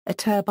A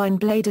turbine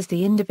blade is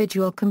the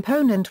individual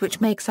component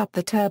which makes up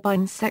the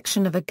turbine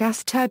section of a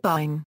gas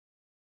turbine.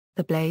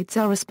 The blades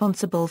are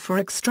responsible for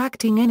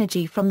extracting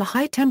energy from the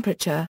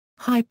high-temperature,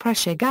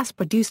 high-pressure gas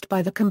produced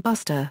by the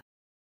combustor.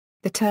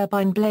 The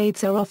turbine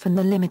blades are often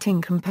the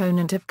limiting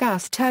component of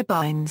gas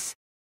turbines.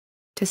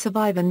 To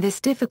survive in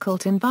this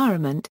difficult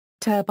environment,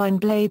 turbine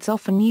blades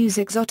often use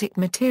exotic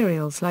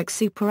materials like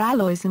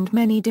superalloys and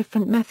many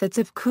different methods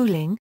of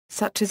cooling,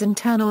 such as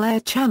internal air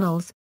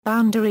channels,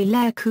 boundary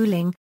layer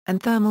cooling,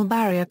 and thermal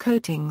barrier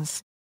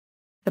coatings.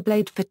 The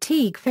blade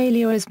fatigue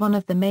failure is one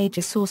of the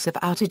major source of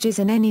outages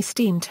in any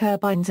steam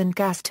turbines and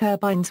gas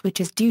turbines, which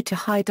is due to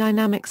high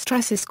dynamic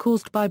stresses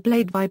caused by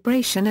blade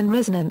vibration and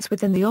resonance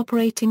within the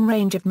operating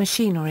range of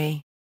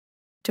machinery.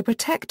 To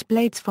protect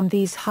blades from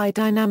these high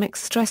dynamic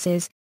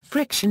stresses,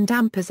 friction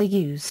dampers are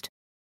used.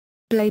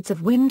 Blades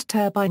of wind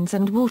turbines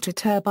and water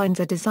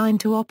turbines are designed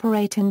to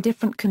operate in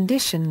different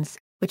conditions,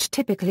 which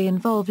typically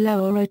involve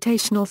lower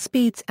rotational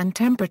speeds and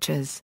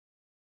temperatures.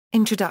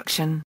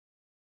 Introduction.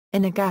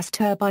 In a gas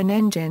turbine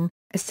engine,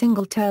 a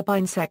single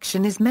turbine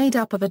section is made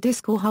up of a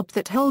disc or hub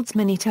that holds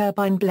many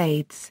turbine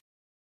blades.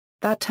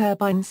 That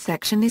turbine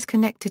section is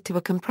connected to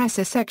a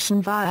compressor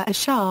section via a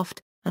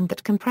shaft, and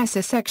that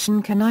compressor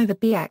section can either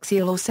be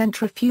axial or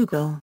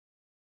centrifugal.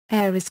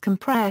 Air is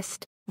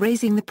compressed,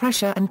 raising the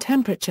pressure and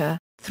temperature,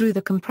 through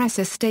the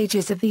compressor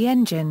stages of the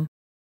engine.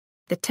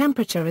 The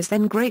temperature is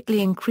then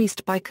greatly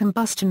increased by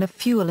combustion of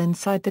fuel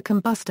inside the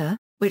combustor,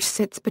 which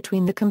sits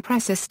between the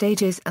compressor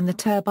stages and the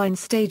turbine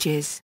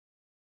stages.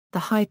 The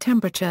high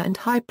temperature and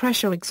high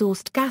pressure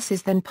exhaust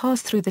gases then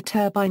pass through the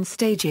turbine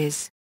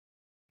stages.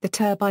 The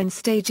turbine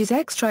stages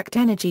extract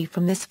energy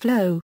from this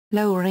flow,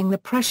 lowering the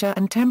pressure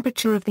and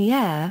temperature of the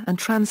air, and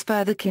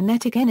transfer the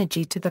kinetic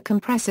energy to the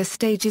compressor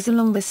stages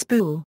along the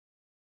spool.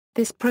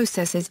 This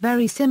process is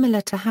very similar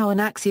to how an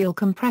axial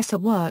compressor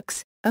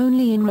works,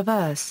 only in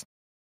reverse.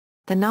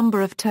 The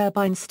number of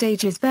turbine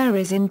stages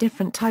varies in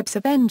different types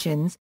of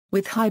engines,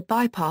 with high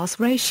bypass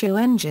ratio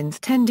engines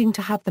tending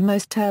to have the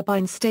most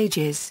turbine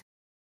stages.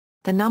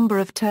 The number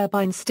of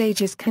turbine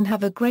stages can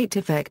have a great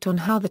effect on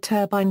how the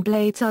turbine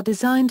blades are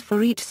designed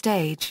for each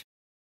stage.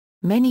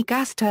 Many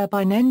gas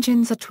turbine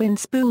engines are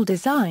twin-spool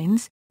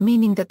designs,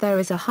 meaning that there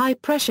is a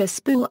high-pressure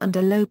spool and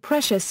a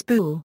low-pressure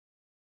spool.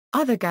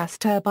 Other gas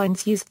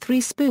turbines use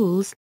 3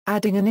 spools,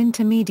 adding an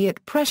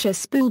intermediate pressure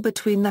spool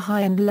between the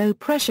high and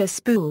low-pressure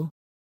spool.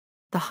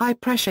 The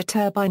high-pressure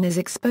turbine is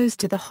exposed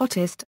to the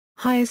hottest,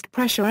 highest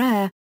pressure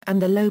air,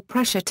 and the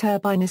low-pressure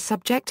turbine is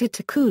subjected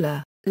to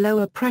cooler,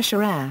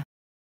 lower-pressure air.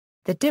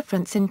 The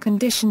difference in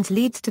conditions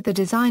leads to the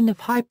design of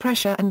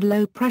high-pressure and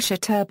low-pressure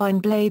turbine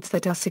blades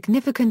that are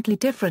significantly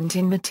different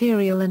in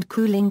material and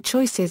cooling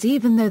choices,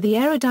 even though the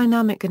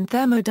aerodynamic and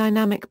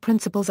thermodynamic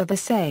principles are the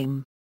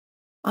same.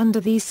 Under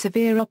these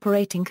severe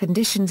operating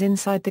conditions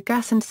inside the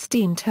gas and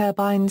steam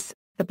turbines,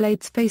 the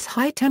blades face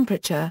high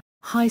temperature,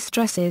 high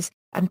stresses,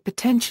 and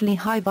potentially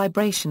high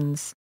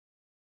vibrations.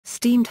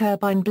 Steam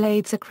turbine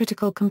blades are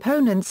critical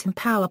components in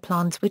power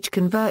plants which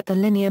convert the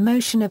linear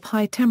motion of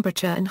high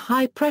temperature and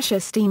high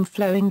pressure steam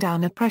flowing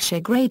down a pressure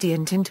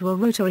gradient into a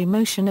rotary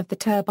motion of the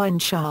turbine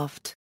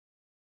shaft.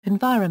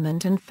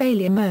 Environment and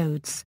failure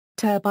modes.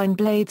 Turbine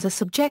blades are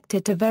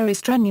subjected to very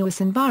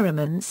strenuous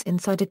environments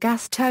inside a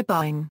gas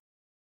turbine.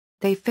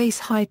 They face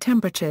high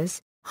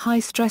temperatures, high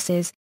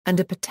stresses,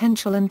 and a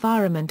potential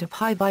environment of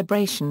high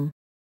vibration.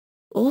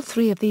 All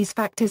 3 of these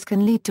factors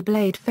can lead to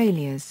blade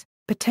failures,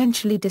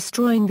 potentially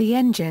destroying the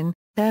engine.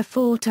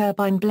 Therefore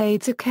turbine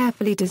blades are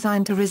carefully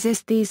designed to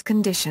resist these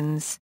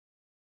conditions.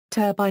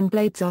 Turbine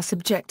blades are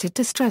subjected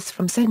to stress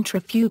from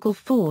centrifugal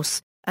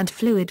force, and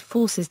fluid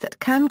forces that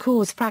can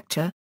cause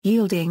fracture,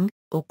 yielding,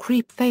 or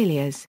creep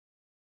failures.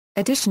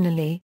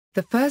 Additionally,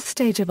 the first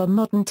stage of a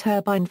modern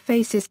turbine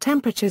faces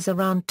temperatures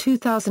around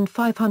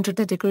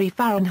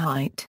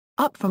 2,500°F,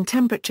 up from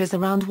temperatures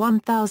around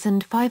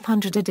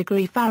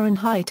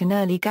 1,500°F in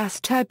early gas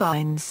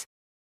turbines.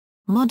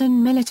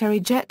 Modern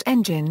military jet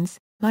engines,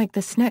 like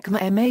the Snecma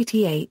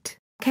M88,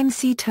 can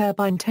see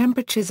turbine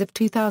temperatures of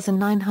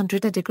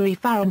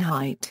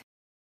 2,900°F.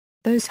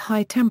 Those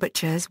high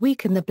temperatures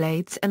weaken the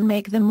blades and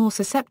make them more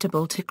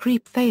susceptible to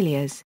creep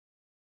failures.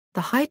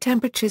 The high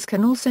temperatures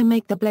can also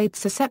make the blades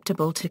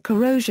susceptible to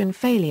corrosion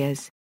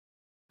failures.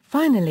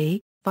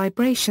 Finally,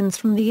 vibrations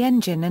from the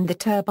engine and the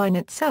turbine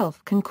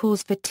itself can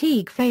cause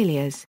fatigue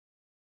failures.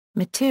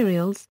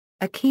 Materials.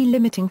 A key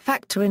limiting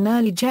factor in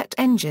early jet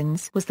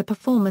engines was the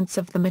performance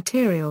of the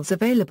materials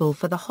available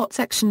for the hot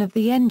section of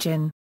the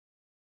engine.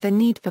 The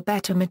need for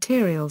better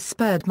materials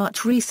spurred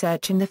much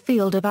research in the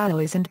field of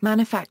alloys and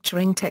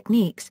manufacturing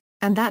techniques,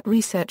 and that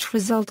research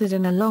resulted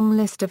in a long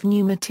list of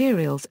new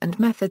materials and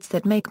methods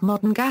that make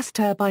modern gas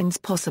turbines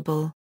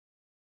possible.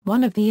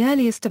 One of the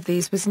earliest of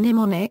these was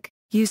pneumonic,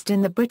 used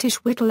in the British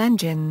Whittle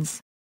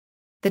engines.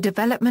 The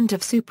development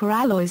of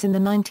superalloys in the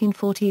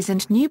 1940s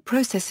and new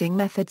processing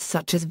methods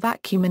such as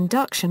vacuum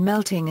induction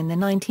melting in the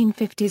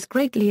 1950s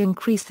greatly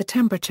increased the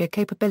temperature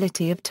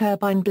capability of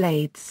turbine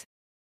blades.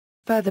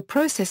 Further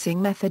processing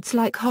methods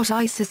like hot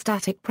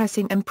isostatic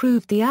pressing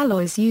improved the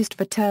alloys used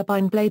for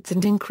turbine blades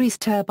and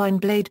increased turbine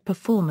blade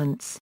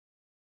performance.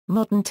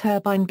 Modern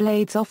turbine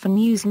blades often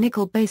use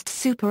nickel-based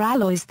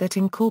superalloys that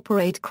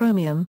incorporate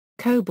chromium,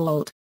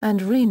 cobalt,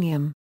 and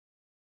rhenium.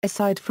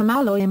 Aside from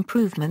alloy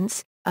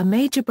improvements, a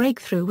major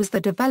breakthrough was the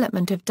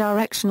development of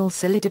directional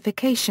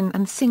solidification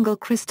and single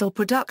crystal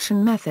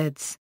production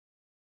methods.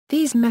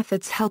 These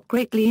methods help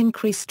greatly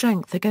increase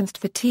strength against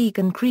fatigue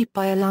and creep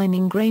by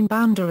aligning grain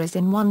boundaries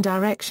in one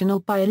direction or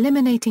by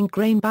eliminating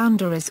grain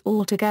boundaries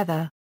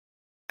altogether.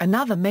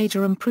 Another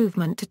major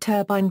improvement to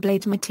turbine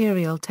blade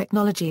material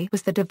technology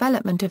was the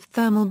development of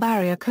thermal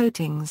barrier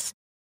coatings.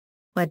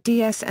 Where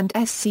DS and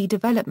SC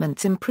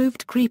developments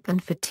improved creep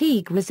and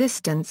fatigue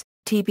resistance,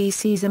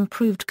 TBCs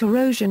improved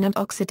corrosion and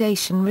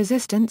oxidation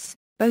resistance,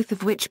 both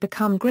of which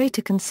become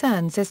greater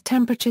concerns as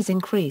temperatures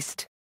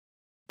increased.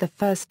 The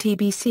first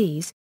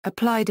TBCs,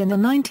 applied in the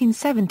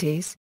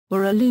 1970s,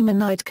 were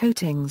aluminide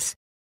coatings.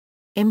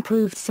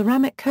 Improved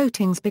ceramic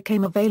coatings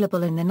became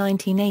available in the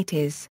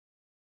 1980s.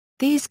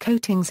 These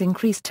coatings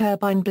increased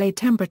turbine blade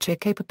temperature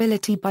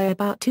capability by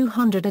about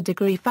 200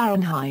 degrees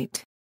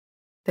Fahrenheit.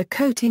 The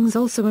coatings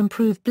also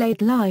improve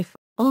blade life,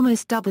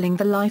 almost doubling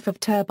the life of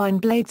turbine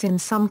blades in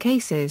some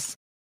cases.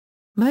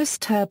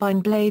 Most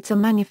turbine blades are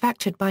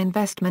manufactured by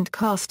investment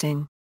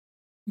casting.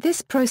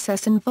 This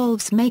process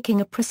involves making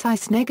a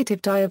precise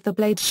negative die of the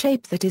blade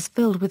shape that is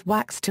filled with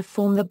wax to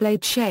form the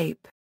blade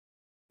shape.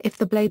 If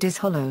the blade is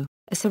hollow,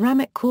 a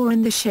ceramic core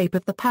in the shape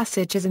of the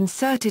passage is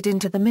inserted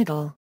into the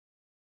middle.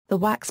 The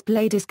wax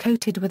blade is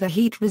coated with a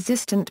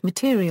heat-resistant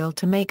material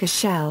to make a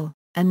shell,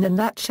 and then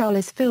that shell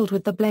is filled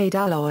with the blade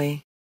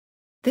alloy.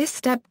 This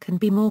step can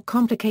be more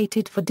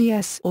complicated for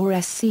DS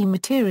or SC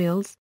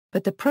materials,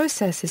 but the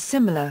process is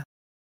similar.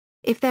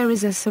 If there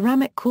is a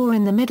ceramic core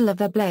in the middle of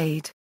the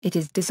blade, it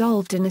is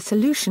dissolved in a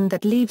solution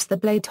that leaves the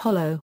blade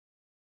hollow.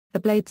 The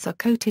blades are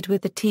coated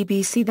with the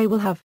TBC they will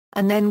have,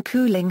 and then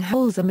cooling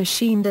holes are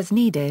machined as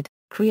needed,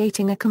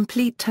 creating a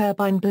complete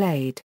turbine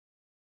blade.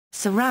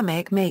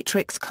 Ceramic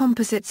matrix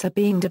composites are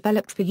being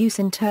developed for use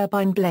in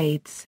turbine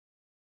blades.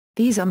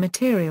 These are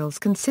materials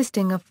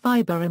consisting of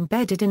fiber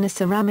embedded in a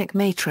ceramic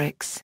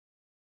matrix.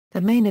 The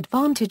main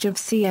advantage of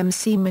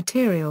CMC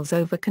materials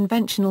over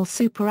conventional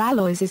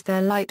superalloys is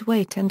their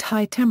lightweight and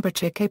high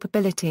temperature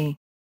capability.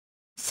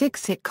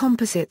 6-hit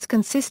composites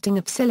consisting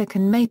of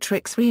silicon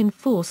matrix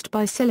reinforced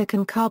by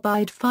silicon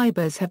carbide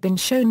fibers have been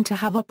shown to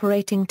have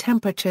operating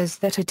temperatures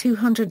that are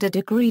 200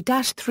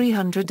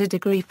 degree-300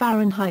 degree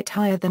Fahrenheit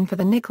higher than for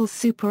the nickel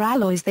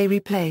superalloys they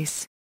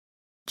replace.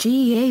 GE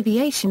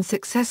Aviation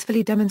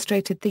successfully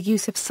demonstrated the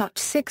use of such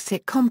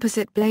 6-hit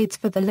composite blades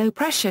for the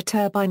low-pressure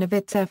turbine of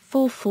its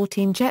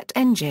F414 jet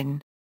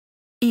engine.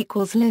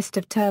 List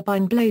of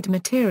turbine blade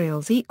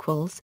materials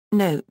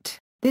Note: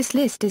 this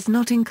list is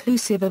not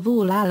inclusive of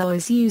all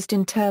alloys used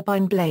in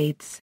turbine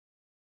blades.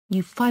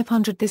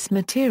 U500 This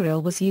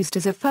material was used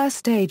as a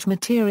first-stage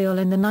material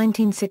in the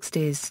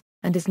 1960s,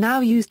 and is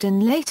now used in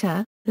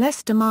later,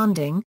 less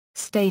demanding,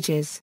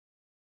 stages.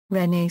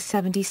 Rene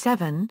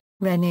 77,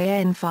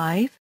 Rene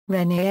N5,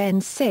 Rene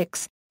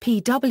N6,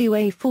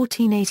 PWA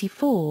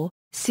 1484,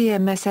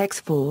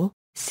 CMSX4,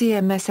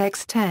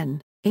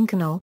 CMSX10,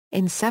 Inconel,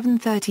 in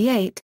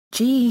 738, GE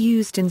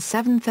used in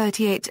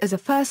 738 as a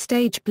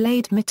first-stage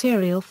blade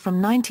material from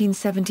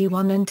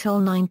 1971 until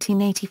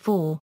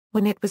 1984,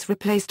 when it was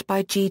replaced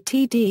by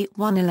GTD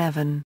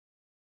 111.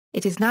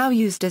 It is now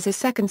used as a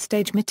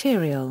second-stage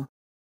material.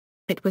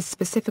 It was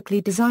specifically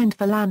designed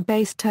for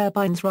land-based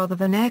turbines rather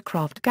than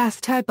aircraft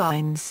gas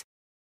turbines.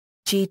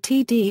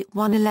 GTD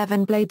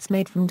 111 blades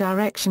made from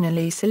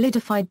directionally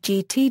solidified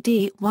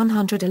GTD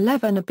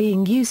 111 are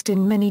being used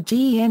in many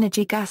GE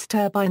Energy gas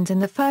turbines in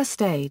the first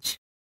stage.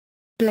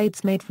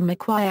 Blades made from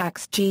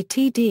Equiax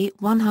GTD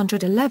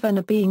 111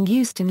 are being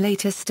used in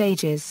later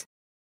stages.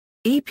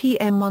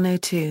 EPM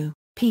 102,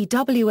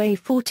 PWA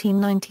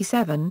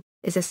 1497,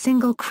 is a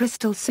single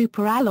crystal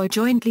superalloy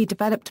jointly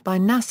developed by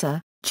NASA,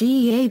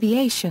 GE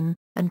Aviation,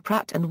 and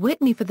Pratt &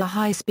 Whitney for the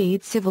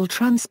high-speed civil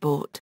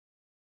transport.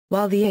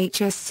 While the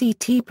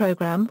HSCT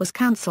program was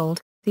cancelled,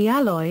 the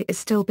alloy is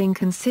still being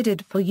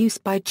considered for use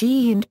by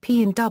GE and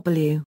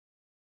P&W.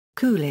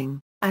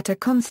 Cooling: at a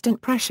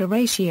constant pressure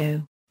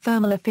ratio,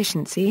 thermal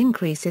efficiency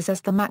increases as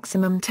the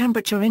maximum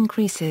temperature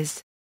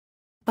increases.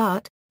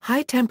 But,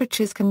 high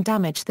temperatures can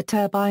damage the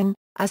turbine,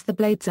 as the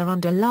blades are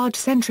under large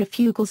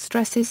centrifugal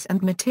stresses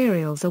and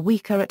materials are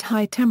weaker at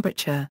high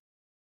temperature.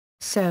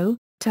 So,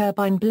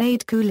 turbine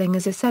blade cooling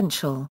is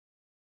essential.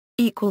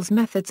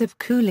 Methods of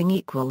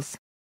cooling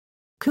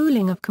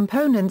Cooling of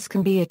components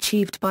can be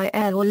achieved by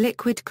air or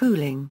liquid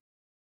cooling.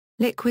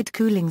 Liquid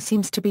cooling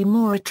seems to be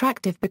more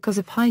attractive because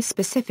of high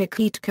specific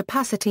heat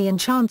capacity and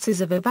chances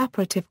of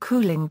evaporative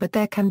cooling, but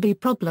there can be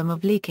problem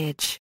of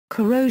leakage,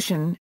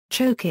 corrosion,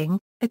 choking,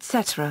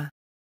 etc.,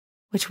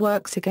 which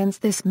works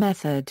against this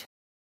method.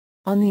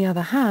 On the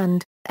other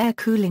hand, air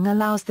cooling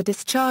allows the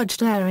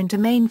discharged air into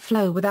main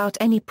flow without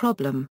any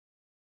problem.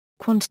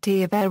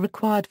 Quantity of air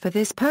required for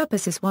this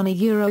purpose is 1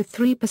 euro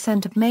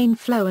 3% of main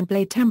flow, and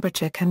blade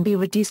temperature can be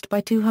reduced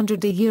by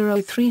 200 euro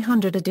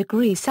 300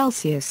 degrees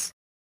Celsius.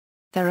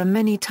 There are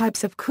many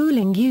types of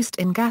cooling used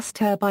in gas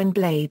turbine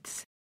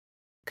blades.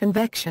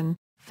 Convection,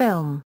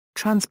 film,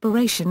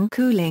 transpiration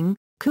cooling,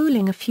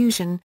 cooling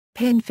effusion,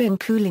 pin-fin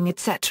cooling,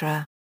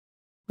 etc.,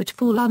 which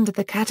fall under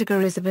the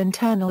categories of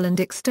internal and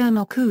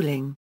external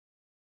cooling.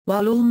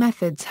 While all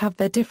methods have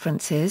their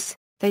differences,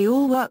 they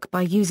all work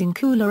by using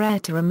cooler air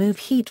to remove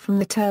heat from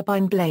the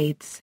turbine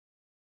blades.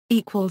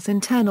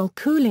 Internal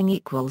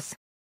cooling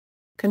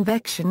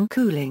convection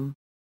cooling.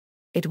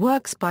 It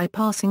works by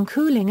passing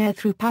cooling air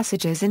through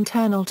passages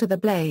internal to the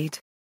blade.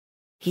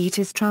 Heat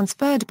is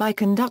transferred by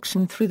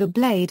conduction through the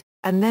blade,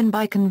 and then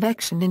by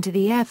convection into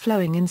the air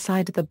flowing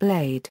inside the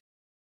blade.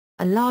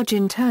 A large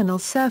internal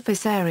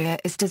surface area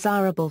is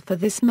desirable for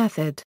this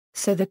method,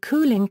 so the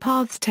cooling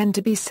paths tend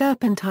to be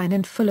serpentine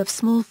and full of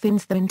small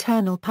fins. The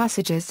internal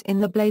passages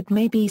in the blade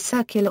may be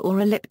circular or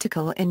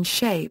elliptical in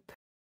shape.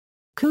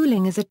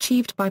 Cooling is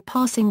achieved by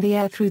passing the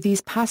air through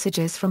these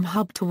passages from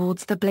hub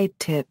towards the blade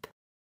tip.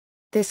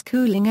 This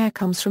cooling air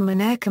comes from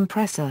an air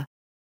compressor.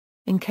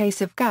 In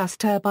case of gas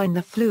turbine,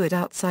 the fluid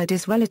outside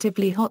is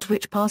relatively hot,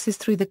 which passes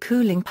through the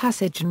cooling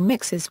passage and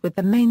mixes with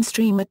the main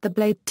stream at the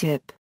blade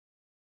tip.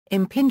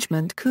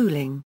 Impingement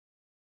cooling.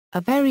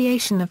 A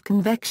variation of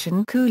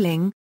convection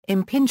cooling,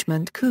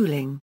 impingement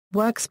cooling,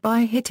 works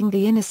by hitting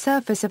the inner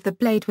surface of the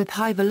blade with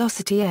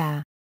high-velocity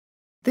air.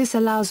 This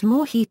allows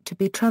more heat to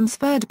be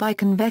transferred by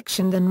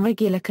convection than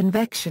regular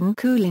convection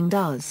cooling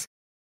does.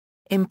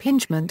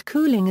 Impingement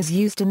cooling is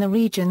used in the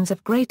regions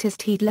of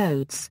greatest heat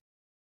loads.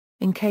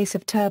 In case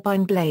of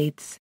turbine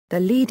blades, the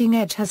leading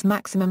edge has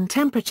maximum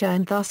temperature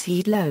and thus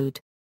heat load.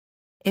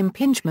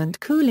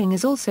 Impingement cooling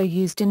is also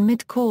used in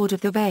mid-chord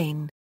of the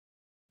vane.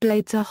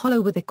 Blades are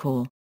hollow with a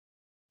core.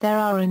 There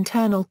are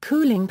internal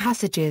cooling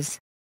passages.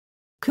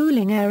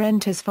 Cooling air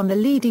enters from the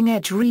leading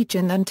edge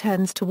region and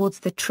turns towards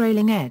the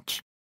trailing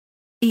edge.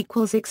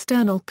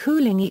 External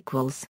cooling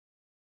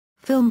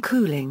film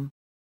cooling.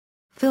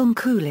 Film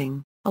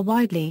cooling, a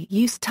widely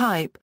used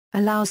type,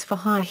 allows for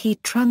higher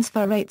heat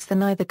transfer rates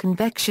than either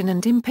convection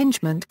and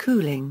impingement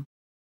cooling.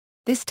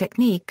 This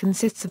technique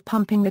consists of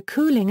pumping the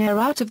cooling air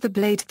out of the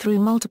blade through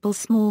multiple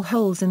small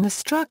holes in the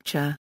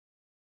structure.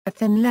 A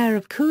thin layer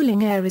of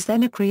cooling air is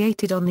then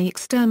created on the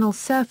external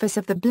surface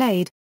of the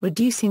blade,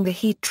 reducing the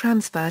heat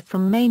transferred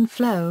from main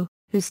flow,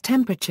 whose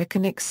temperature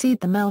can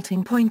exceed the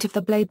melting point of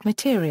the blade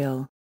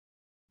material.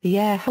 The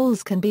air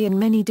holes can be in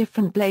many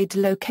different blade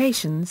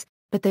locations,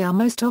 but they are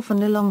most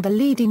often along the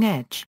leading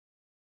edge.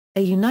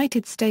 A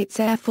United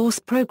States Air Force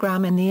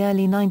program in the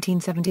early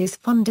 1970s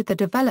funded the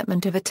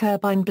development of a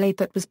turbine blade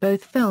that was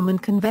both film and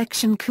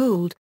convection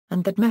cooled,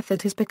 and that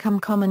method has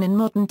become common in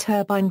modern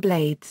turbine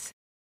blades.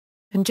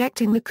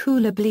 Injecting the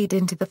cooler bleed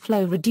into the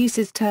flow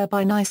reduces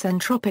turbine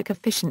isentropic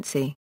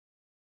efficiency.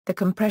 The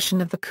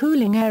compression of the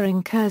cooling air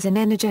incurs an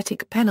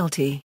energetic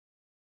penalty.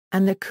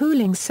 And the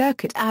cooling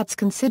circuit adds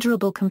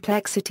considerable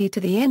complexity to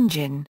the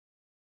engine.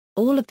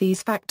 All of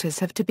these factors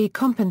have to be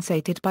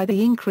compensated by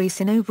the increase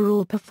in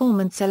overall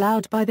performance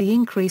allowed by the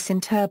increase in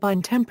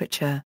turbine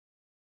temperature.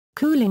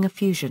 Cooling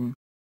effusion.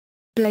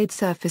 Blade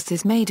surface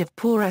is made of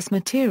porous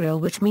material,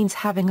 which means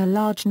having a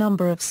large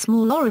number of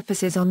small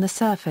orifices on the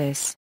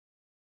surface.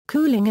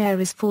 Cooling air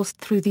is forced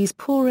through these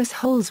porous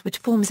holes, which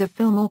forms a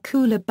film or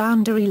cooler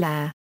boundary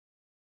layer.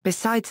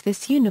 Besides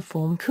this,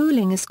 uniform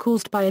cooling is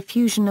caused by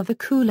effusion of the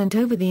coolant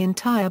over the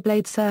entire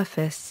blade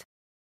surface.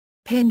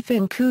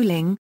 Pin-fin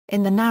cooling.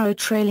 In the narrow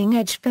trailing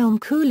edge, film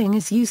cooling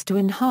is used to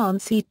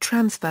enhance heat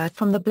transfer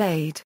from the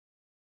blade.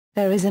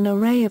 There is an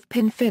array of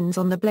pin fins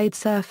on the blade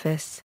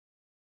surface.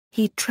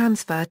 Heat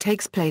transfer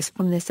takes place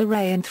from this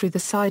array and through the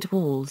side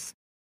walls.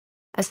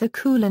 As the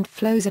coolant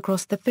flows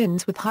across the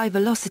fins with high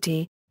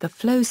velocity, the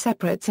flow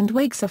separates and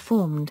wakes are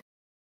formed.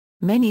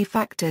 Many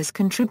factors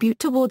contribute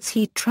towards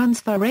heat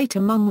transfer rate,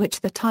 among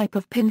which the type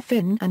of pin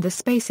fin and the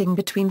spacing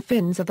between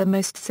fins are the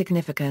most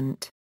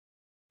significant.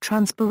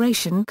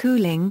 Transpiration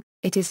cooling.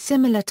 It is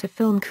similar to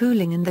film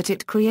cooling in that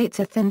it creates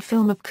a thin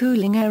film of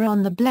cooling air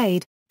on the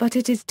blade, but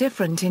it is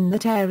different in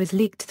that air is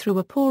leaked through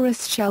a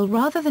porous shell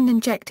rather than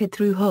injected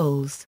through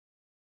holes.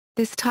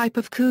 This type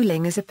of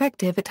cooling is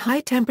effective at high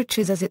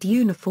temperatures as it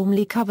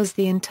uniformly covers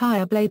the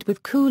entire blade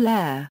with cool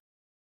air.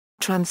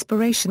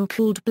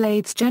 Transpiration-cooled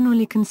blades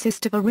generally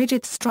consist of a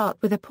rigid strut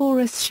with a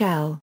porous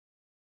shell.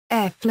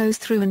 Air flows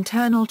through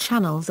internal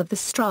channels of the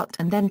strut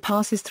and then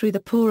passes through the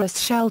porous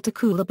shell to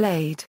cool the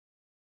blade.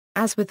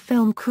 As with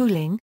film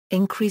cooling,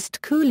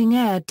 increased cooling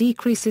air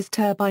decreases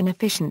turbine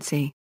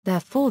efficiency,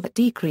 therefore that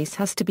decrease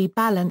has to be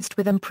balanced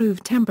with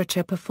improved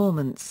temperature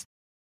performance.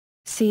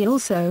 See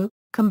also,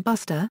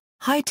 combustor,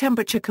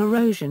 high-temperature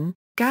corrosion,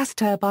 gas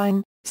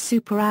turbine,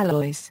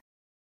 superalloys.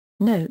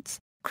 Notes: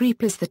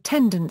 creep is the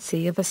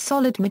tendency of a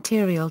solid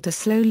material to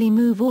slowly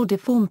move or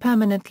deform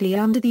permanently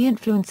under the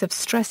influence of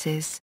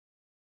stresses.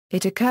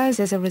 It occurs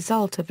as a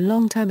result of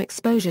long-term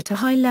exposure to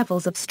high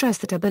levels of stress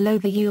that are below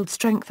the yield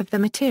strength of the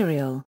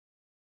material.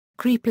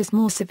 Creep is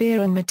more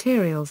severe in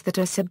materials that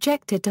are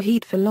subjected to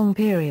heat for long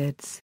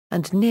periods,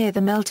 and near the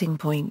melting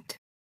point.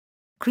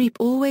 Creep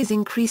always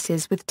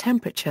increases with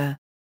temperature.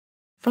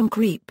 From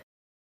creep.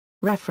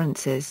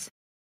 References.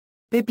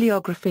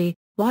 Bibliography,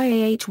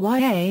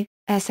 YAHYA,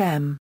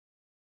 SM.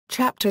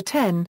 Chapter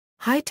 10,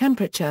 High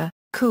Temperature,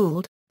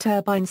 Cooled,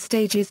 Turbine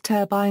Stages.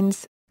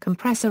 Turbines,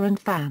 Compressor and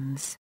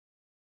Fans.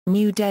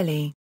 New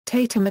Delhi,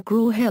 Tata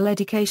McGraw-Hill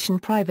Education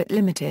Private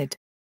Limited.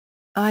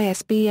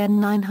 ISBN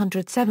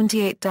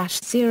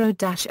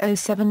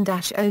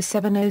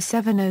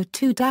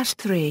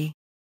 978-0-07-070702-3.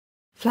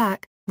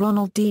 Flack,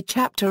 Ronald D.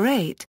 Chapter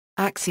 8,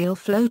 Axial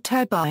Flow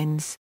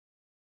Turbines.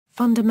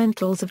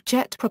 Fundamentals of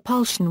Jet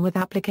Propulsion with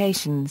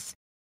Applications.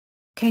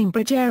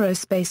 Cambridge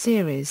Aerospace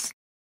Series.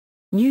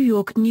 New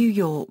York, New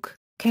York,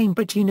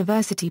 Cambridge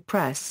University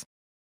Press.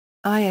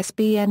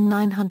 ISBN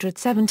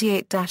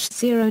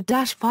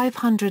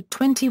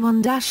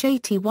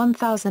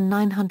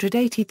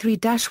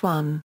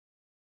 978-0-521-81983-1.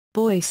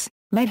 Boyce,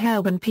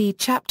 Meherwan P.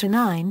 Chapter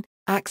 9,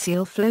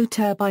 Axial Flow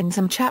Turbines.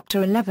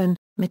 Chapter 11,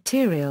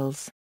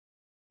 Materials.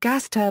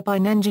 Gas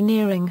Turbine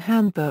Engineering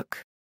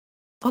Handbook.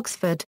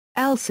 Oxford,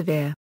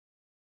 Elsevier.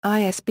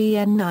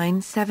 ISBN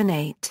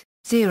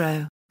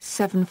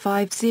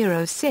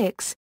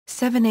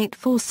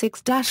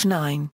 978-0-7506-7846-9.